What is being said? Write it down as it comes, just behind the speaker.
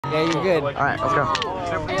Yeah, you're good. All right, let's go.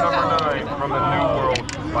 Ship number 9 from the New World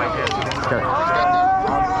by Anthony.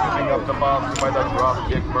 Shipping up the bombs by the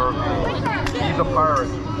Dropkick Murphy. He's a pirate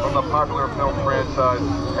from the popular film franchise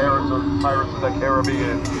Pirates of the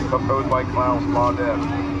Caribbean, composed by Klaus Modest.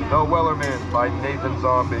 The Wellerman by Nathan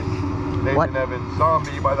Zombie. Nathan Evans,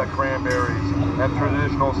 Zombie by the Cranberries, and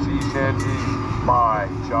Traditional Sea Shanty by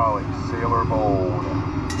Jolly Sailor Bold.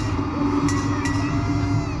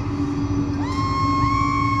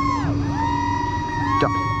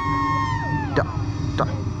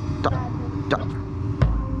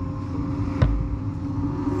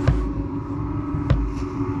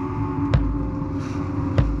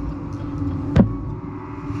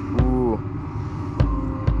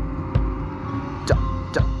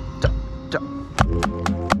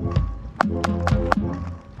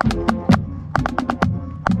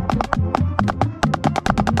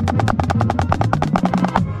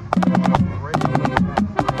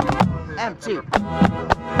 MT is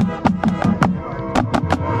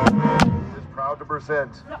proud to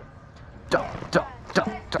present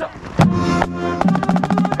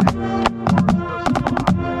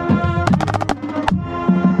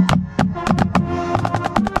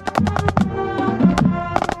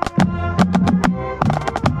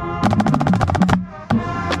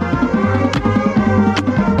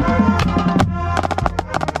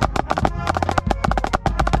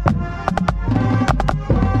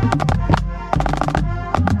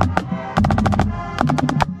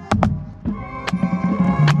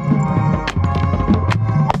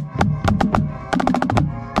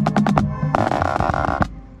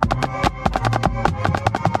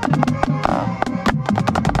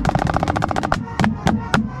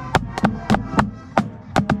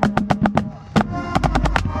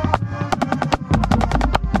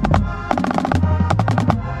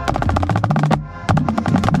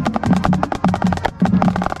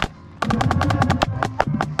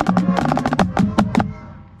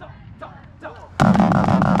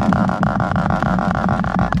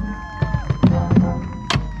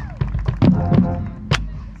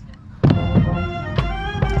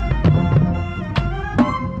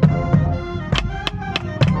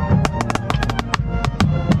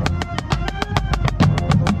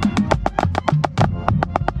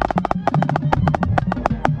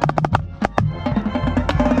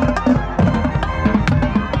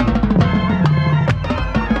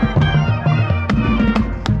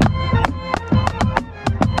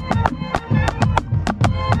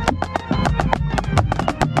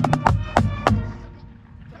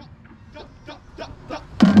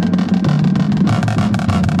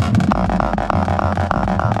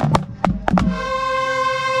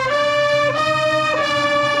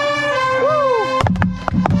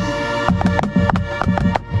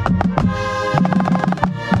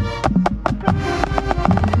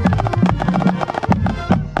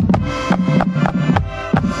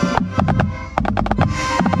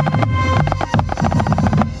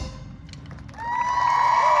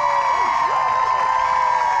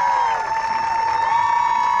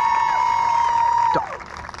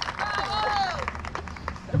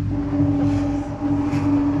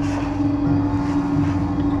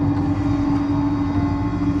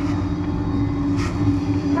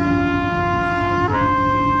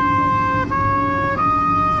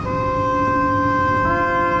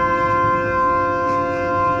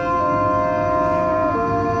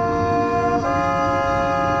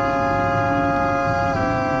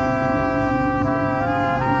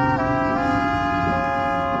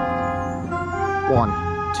One,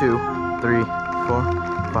 2, 3, 4,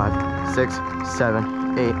 5, 6,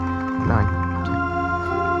 7, 8, 9.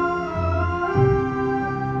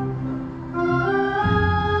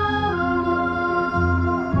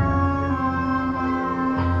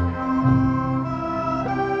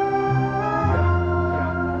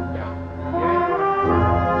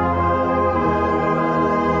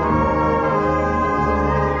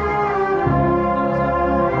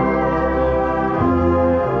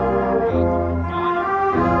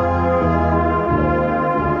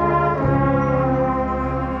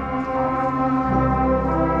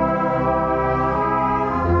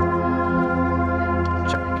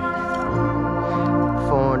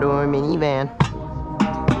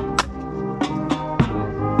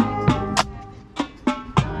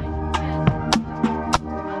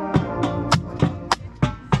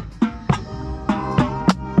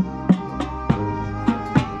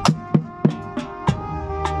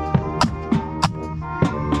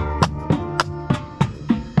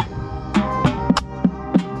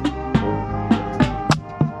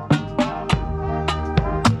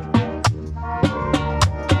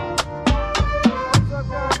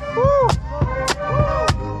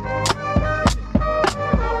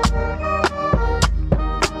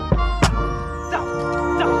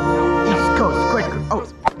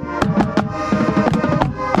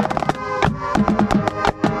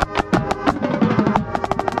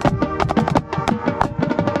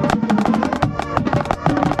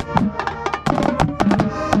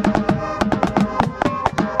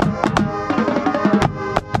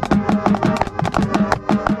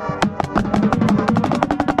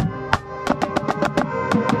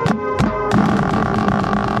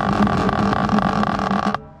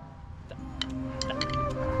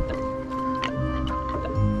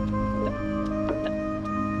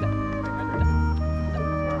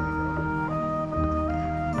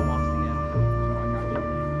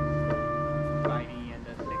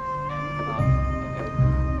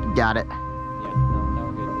 Got it. Yeah, no,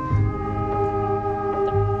 we're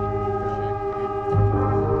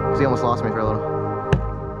good. He almost lost me for a little.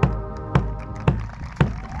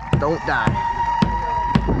 Don't die.